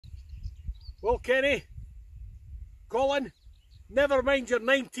Well, Kenny, Colin, never mind your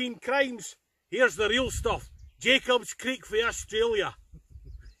 19 crimes. Here's the real stuff. Jacob's Creek for Australia.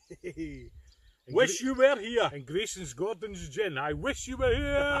 Wish you were here. And Grayson's Gordon's gin. I wish you were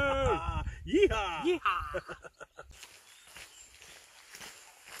here. Yeehaw! Yeehaw.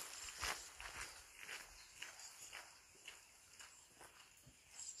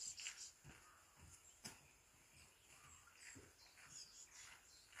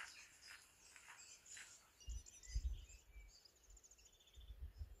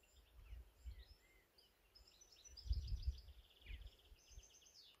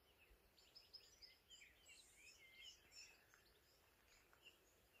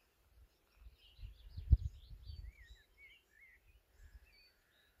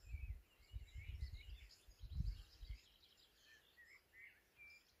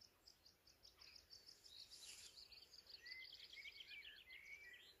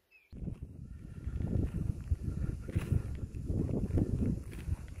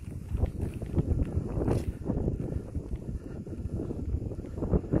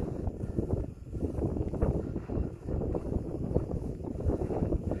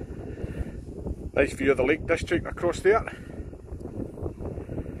 Nice view of the Lake District across there.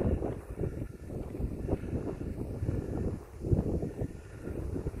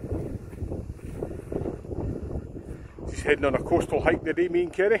 Just heading on a coastal hike today, me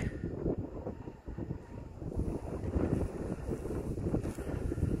and Kerry.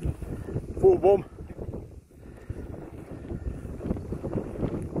 Full bomb.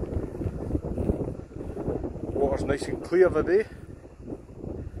 Water's nice and clear today.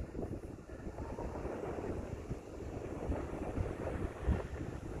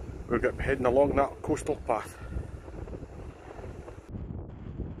 We're going to be heading along that coastal path.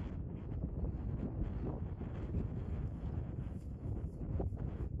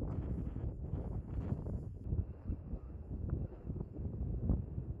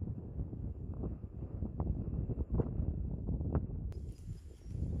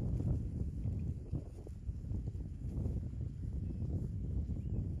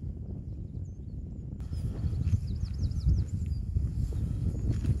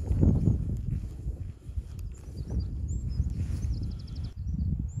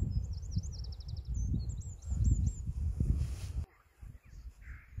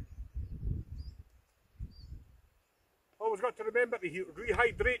 Always got to remember to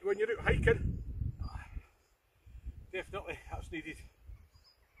rehydrate when you're out hiking. Definitely, that's needed.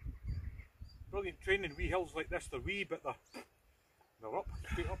 Brilliant training. Wee hills like this, they're wee, but they're up,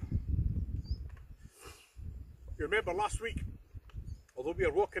 straight up. You remember last week, although we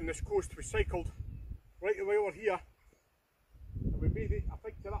were walking this coast, we cycled right away over here, and we made it, I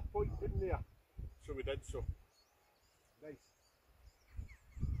think, to that point in there. So we did so. Nice.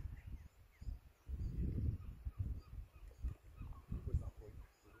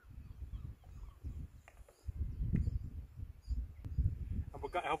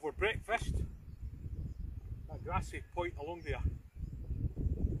 We've got to have our breakfast. That grassy point along there.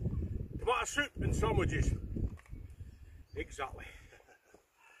 Tomato soup and sandwiches. Exactly.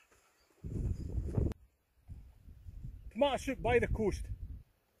 Tomato soup by the coast.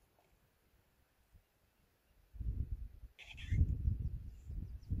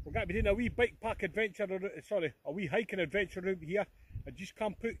 We're going to be doing a wee bike pack adventure, sorry, a wee hiking adventure around here. I just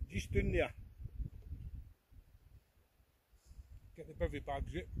can't put just down there. Get the bivy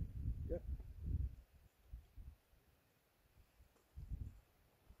bags out. Yep.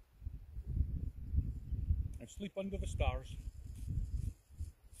 And sleep under the stars.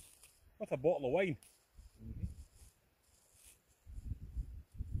 With a bottle of wine.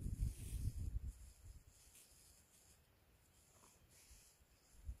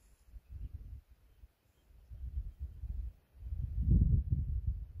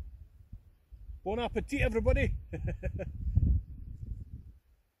 Bon appetit, everybody.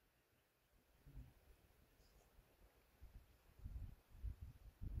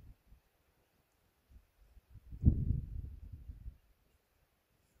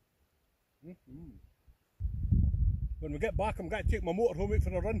 When we get back, I'm going to take my motorhome out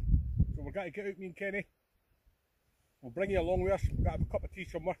for a run. So we're going to get out, me and Kenny. We'll bring you along with us. We've got to have a cup of tea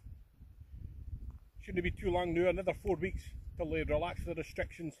somewhere. Shouldn't be too long now, another 4 weeks till they relax the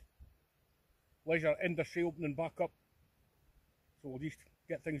restrictions. Leisure industry opening back up. So we'll just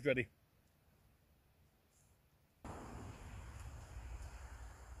get things ready.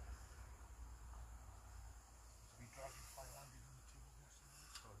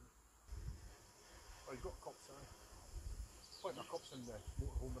 Oh, you've got cups, haven't you? Put my cups in the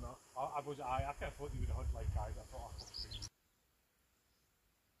motorhome and that. I kind of thought you would have had like guys. I thought I could.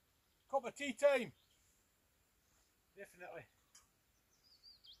 Cup of tea time. Definitely.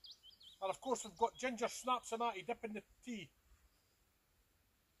 And of course we've got ginger snaps and that to dip in the tea.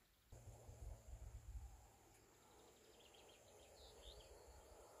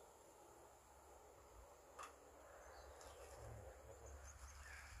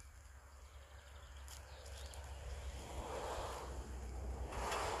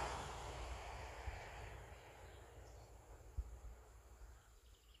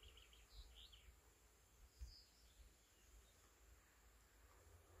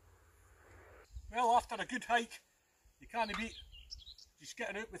 Well, after a good hike, you can't beat just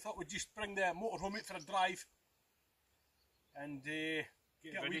getting out. We thought we'd just bring the motorhome out for a drive and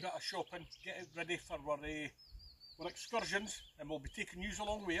get a wee bit of shopping, get it ready for our excursions, and we'll be taking yous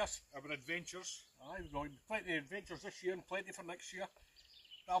along with us. Our adventures. Aye, we've got plenty of adventures this year and plenty for next year.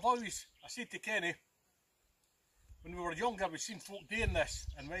 But I said to Kenny, when we were younger we seen folk doing this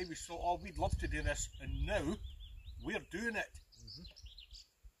and we thought, oh, we'd love to do this, and now we're doing it.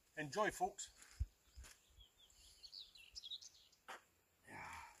 Enjoy, folks.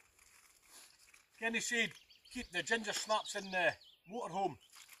 Kenny said keep the ginger snaps in the motorhome.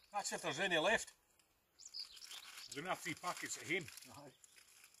 That's if there's any left. There's enough 3 packets at home.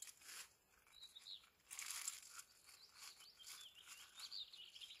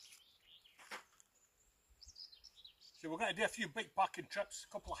 So we're going to do a few bike packing trips,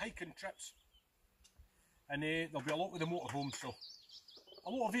 a couple of hiking trips, and there'll be a lot with the motorhome, so a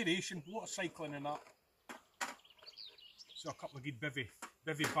lot of variation, a lot of cycling and that. So a couple of good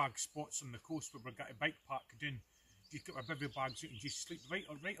bivvy bag spots on the coast where we've got a bike pack down. Just get our bivvy bags out and just sleep right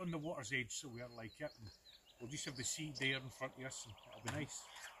on the water's edge, so we're like it. And we'll just have the sea there in front of us and it'll be nice.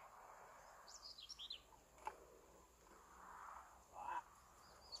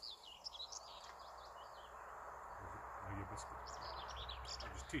 Now your biscuit.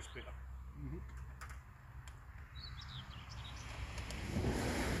 That just tastes better.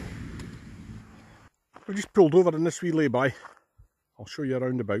 We just pulled over in this wee lay-by. I'll show you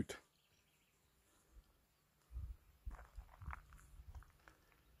around about.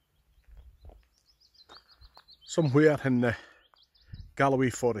 Somewhere in the Galloway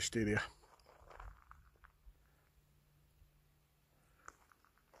forest area.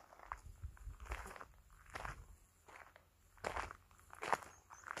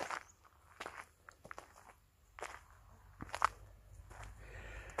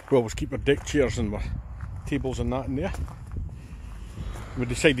 We always keep our deck chairs and our tables and that in there. We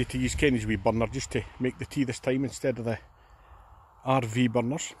decided to use Kenny's wee burner just to make the tea this time instead of the RV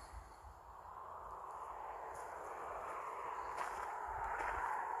burners.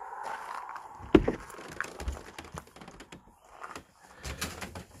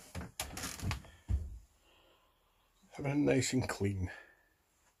 Everything nice and clean.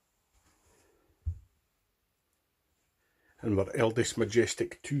 And we're Eldest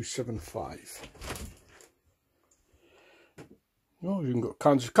Majestic 275. Oh, you can got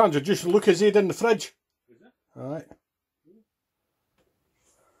cans of juice. Look, is it in the fridge? Is it? Alright.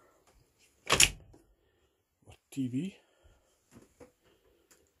 TV.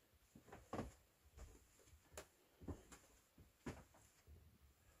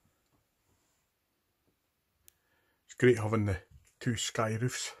 It's great having the 2 sky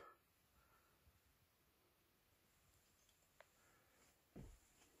roofs.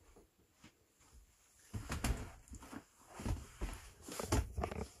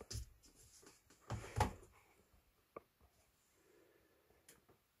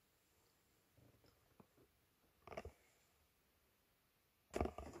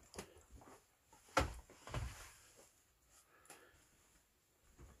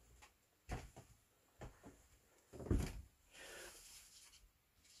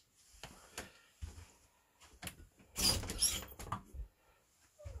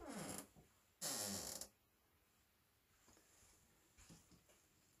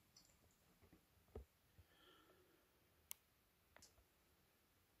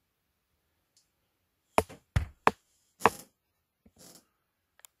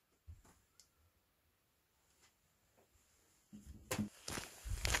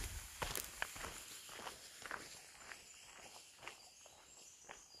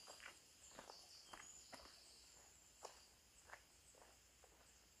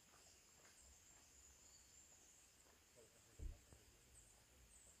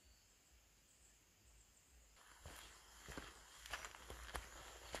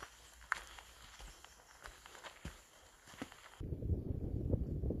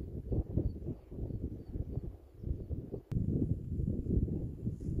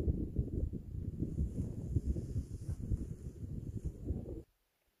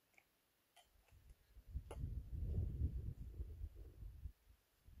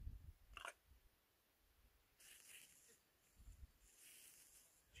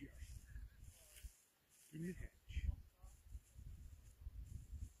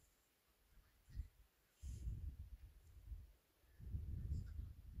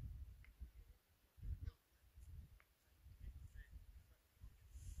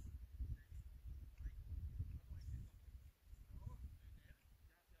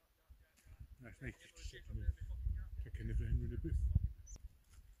 it's nice just to sit and kicking everything with the booth.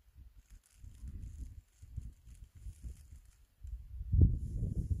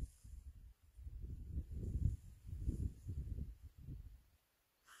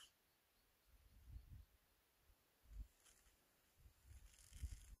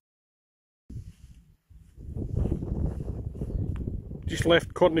 Just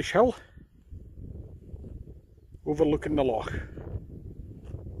left Cornish Hill, overlooking the loch.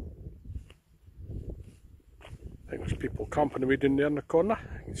 I think there's people camping away down there in the corner.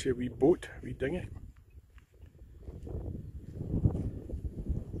 You can see a wee boat, a wee dinghy.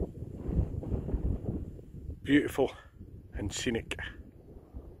 Beautiful and scenic.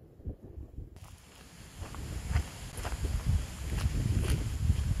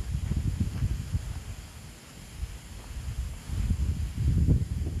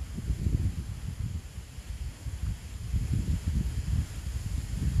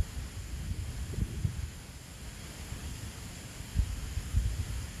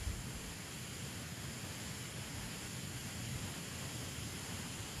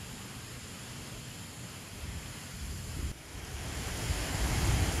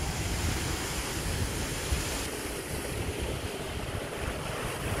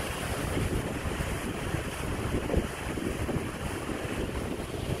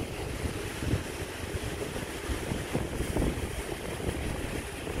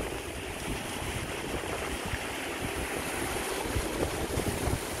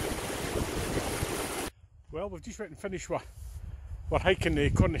 Well, we've just went and finished we're hiking the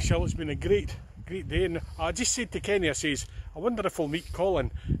Cornish Hill. It's been a great day, and I just said to Kenny, I says, I wonder if we'll meet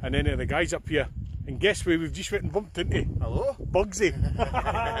Colin and any of the guys up here. And guess where we've just went and bumped into? Hello? Bugsy.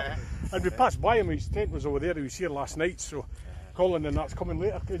 And we passed by him, his tent was over there, he was here last night, so Colin and that's coming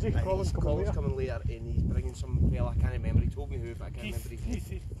later, is he? Colin's coming later and he's bringing some fella, I can't remember, he told me who, but I can't remember his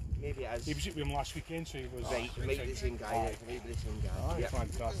name. Maybe it is. He was with him last weekend, so he was... Right, it might be the same guy, it might be the same guy. Yep.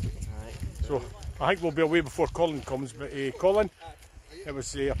 Fantastic. Right. So, I think we'll be away before Colin comes, but Colin, it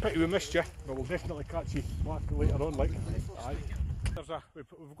was a pity we missed you, but we'll definitely catch you back later on, like. Aye.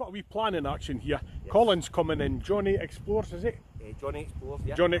 We've got a wee plan in action here. Yep. Colin's coming in, Johnny Explores, is it? Johnny Explores,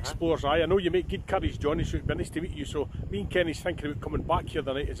 yeah. Johnny Explores, aye. I know you make good curries, Johnny, so it'd be nice to meet you. So me and Kenny's thinking about coming back here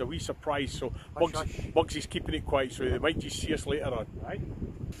tonight as a wee surprise, so Bugsy's keeping it quiet, so they might just see us later on, right?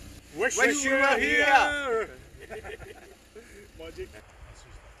 Wish you were here! Magic.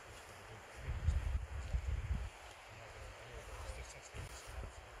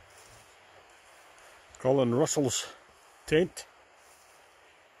 Colin Russell's tent.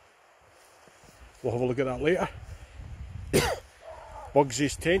 We'll have a look at that later.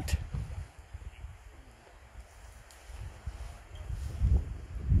 Bugsy's tent.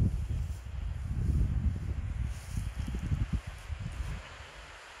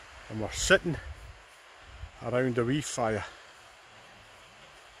 And we're sitting around a wee fire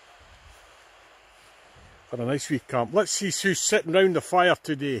for a nice wee camp. Let's see who's sitting round the fire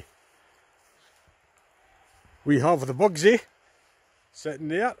today. We have the Bugsy sitting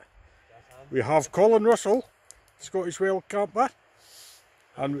there. We have Colin Russell, Scottish Wild Camper,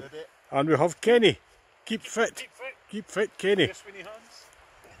 and we have Kenny. Keep fit, Kenny.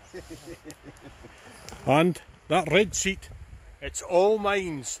 And that red seat, it's all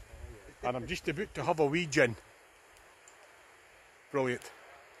mine's. And I'm just about to have a wee gin. Brilliant.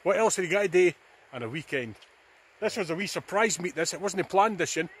 What else have you got today and a weekend? This was a wee surprise meet, this. It wasn't planned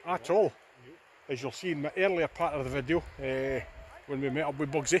this in at all. As you'll see in my earlier part of the video, when we met up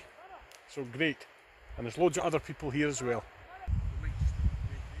with Bugsy. So great. And there's loads of other people here as well.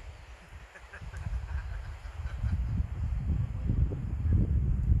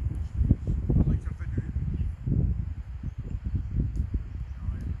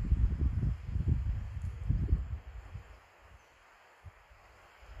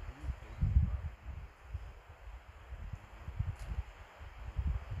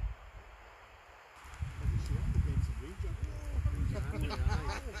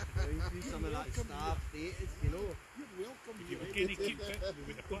 Some of that staff dated, you know. You're welcome. Can you keep fit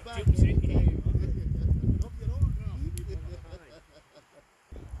with the cocktails in here?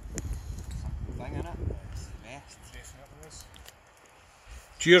 Thing in it. It's the best.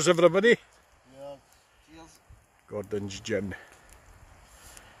 Cheers everybody. Yeah. Cheers. Gordon's gin.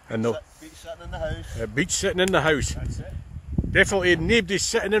 And the Beach sitting in the house. beach sitting in the house. That's it. Definitely nobody's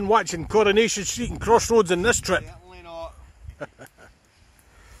sitting in watching Coronation Street and Crossroads in this trip. Certainly not.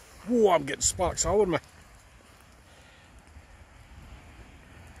 Whoa, I'm getting sparks all over me.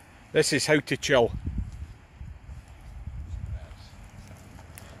 This is how to chill.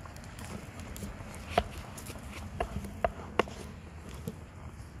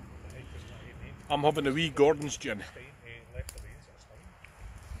 I'm having a wee Gordon's gin.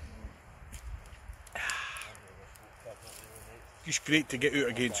 Just great to get out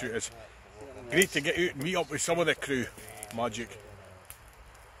again, so it is. Great to get out and meet up with some of the crew. Magic.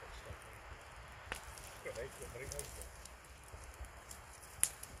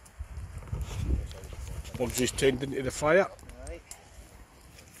 Bugsy's tending to the fire.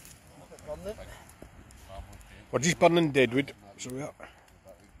 We're just burning deadwood, so we are.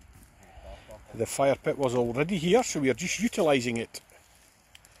 The fire pit was already here, so we are just utilising it.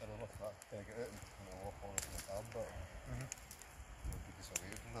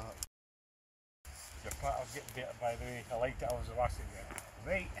 Your patter's getting better, by the way. I liked it. I was watching it.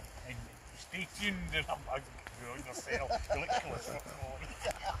 Right, and stay tuned. And I'm going yourself. You look close.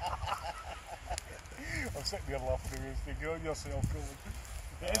 I'm sitting there laughing away. Stay on yourself.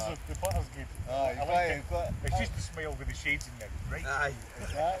 It is. The patter's good. I like it. It's just the smile with the shades in there. Right. Aye,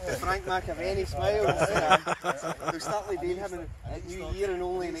 exactly. The Frank McAvenny smile. We'll start with being him at New Year and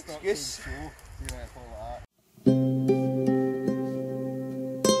only an excuse.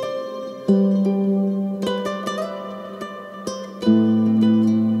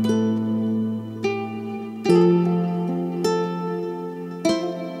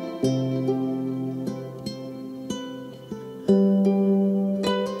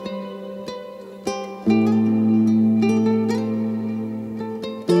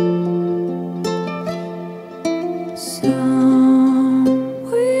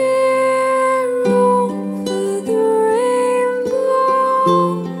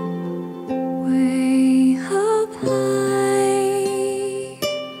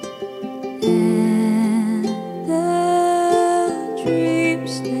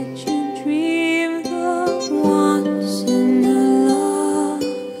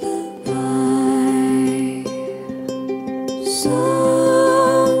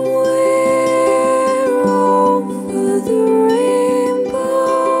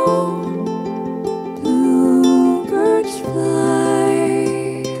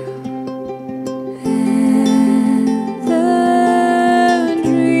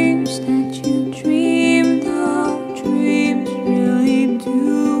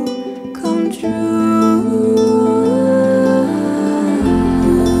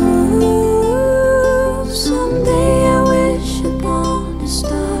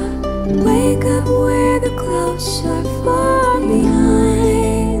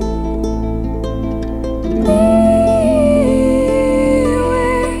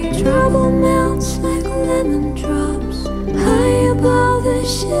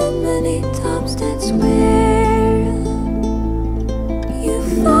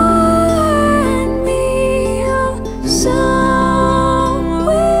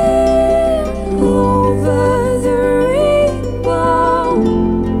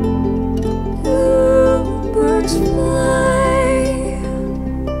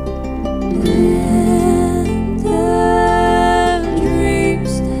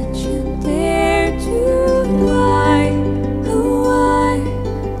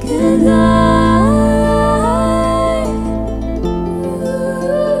 Cause I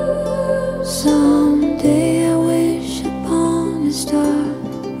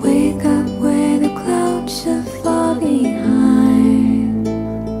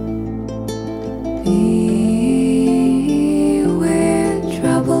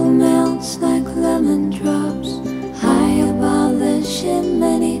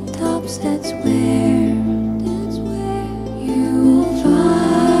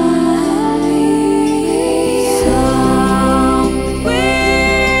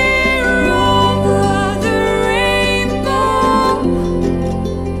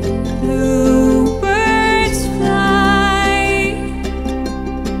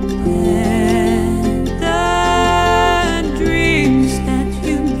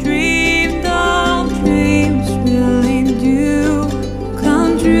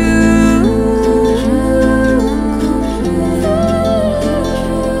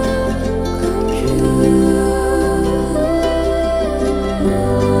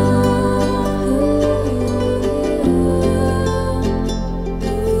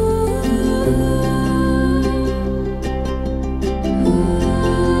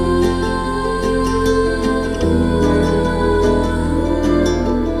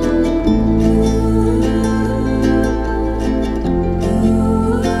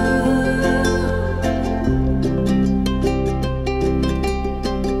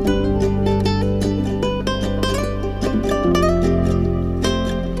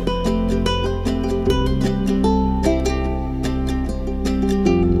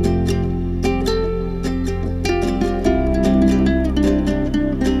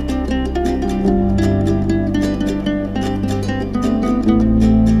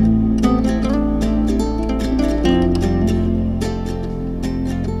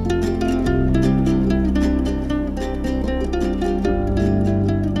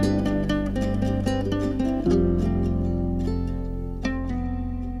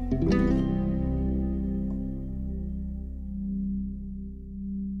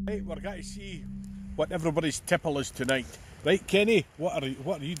we got to see what everybody's tipple is tonight. Right, Kenny, what are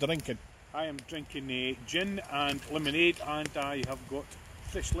you drinking? I am drinking gin and lemonade, and I have got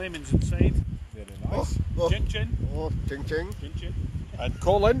fresh lemons inside. Very nice. Gin, gin. Oh, ching ching. Gin, gin. And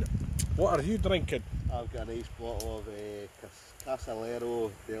Colin, what are you drinking? I've got a nice bottle of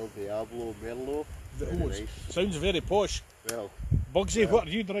Casalero del Diablo Merlot. Very nice. Sounds very posh. Well, Bugsy, what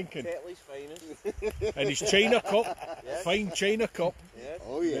are you drinking? Tetley's finest. And his china cup, Yes. fine china cup. Yes.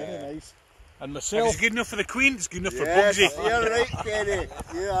 Oh yeah. Very nice. And If myself, it's good enough for the Queen, it's good enough for Yes, Bugsy. you're right, Kenny.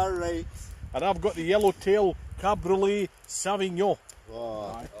 You are right. and I've got the Yellowtail Cabriolet Sauvignon.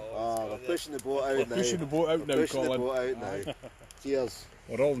 We're pushing the boat out now. Pushing the boat out now, Pushing Colin. the boat out now. Cheers.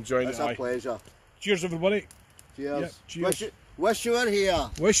 We're all enjoying It's it. a Aye. pleasure. Cheers, everybody. Cheers. Yeah, cheers. Wish you were here.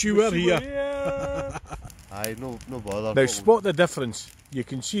 Wish you were here. Aye, no bother. Now spot the difference. You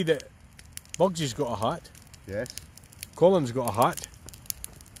can see that Bugsy's got a hat, Yes. Colin's got a hat,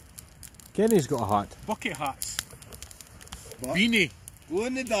 Kenny's got a hat. Bucket hats. Beanie. Go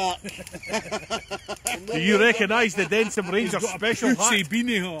in the dark. Do you recognise the Densum Ranger special hat?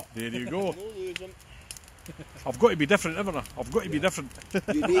 beanie hat. There you go. I've got to be different, haven't I? I've got to be different.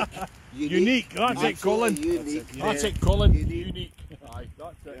 Unique. Unique. That's it, Colin. Absolutely unique. That's it, Colin. Unique. Aye,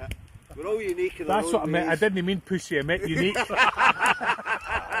 that's it. Yeah. We're all unique in That's our what I own meant. I ways. didn't mean pussy. I meant unique. It's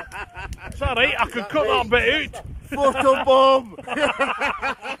alright. I can cut that bit out. Photo bomb.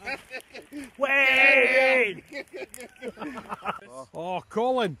 Wait! Oh,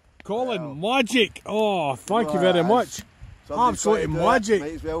 Colin, Well. magic! Oh, thank you Well, very much. Somebody's Absolutely got to do it. magic.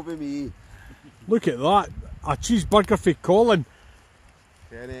 Might as well be me. Look at that, a cheeseburger for Colin,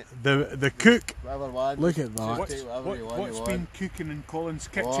 Kenny, the cook. whatever one. Look at that. Just take whatever you want. What's been cooking in Colin's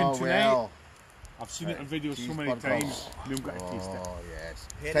kitchen Oh, tonight? well. I've seen it in videos so many Cheeseburgers. times. We've got to taste it. Oh, yes.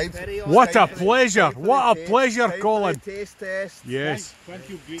 What a pleasure! time for What a the pleasure, time for Colin. the taste test. Yes. Thank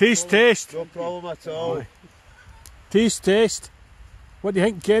you. Great Taste Colin. test. No problem at all. Aye. Taste test. What do you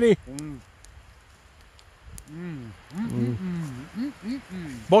think, Kenny?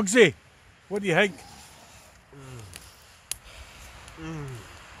 Bugsy, what do you think?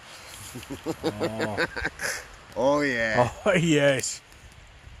 Oh yeah. Oh yes.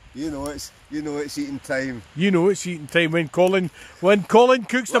 You know it's eating time. You know it's eating time when Colin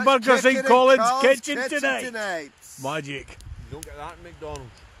cooks the What's burgers in cooking Colin's Carl's kitchen tonight. Magic. You don't get that in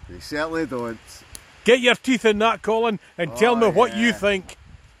McDonald's. You certainly don't. Get your teeth in that, Colin, and tell me what you yeah. think.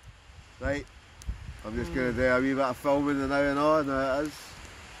 Right. I'm just going to do a wee bit of filming now and on. Now it is.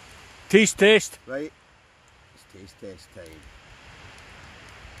 Taste test. Right. It's taste test time.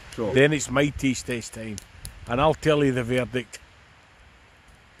 So, Then it's my taste test time, and I'll tell you the verdict.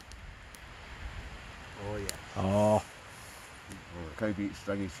 oh yeah. Oh, Can't beat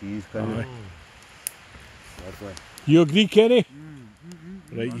stringy cheese, can you? aye. Lovely. You agree, Kenny?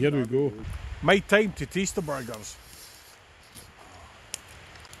 Right, here we go. My time to taste the burgers.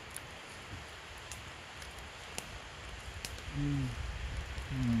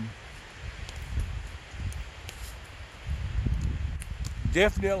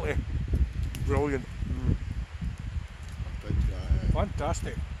 Definitely brilliant. Big,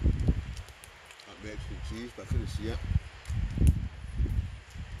 Fantastic. that Mexican cheese, but I couldn't see it.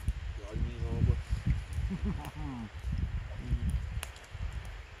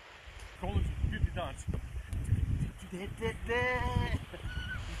 Colin's beauty dance.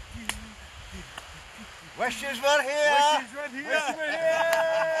 Wishes were here! Wishes were here.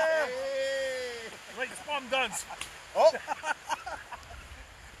 Right, spam dance. Oh!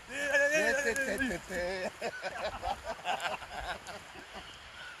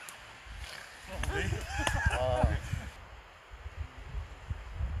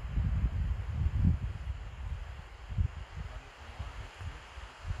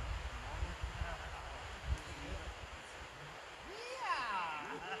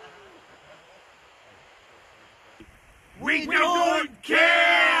 We don't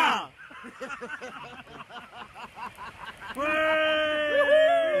care!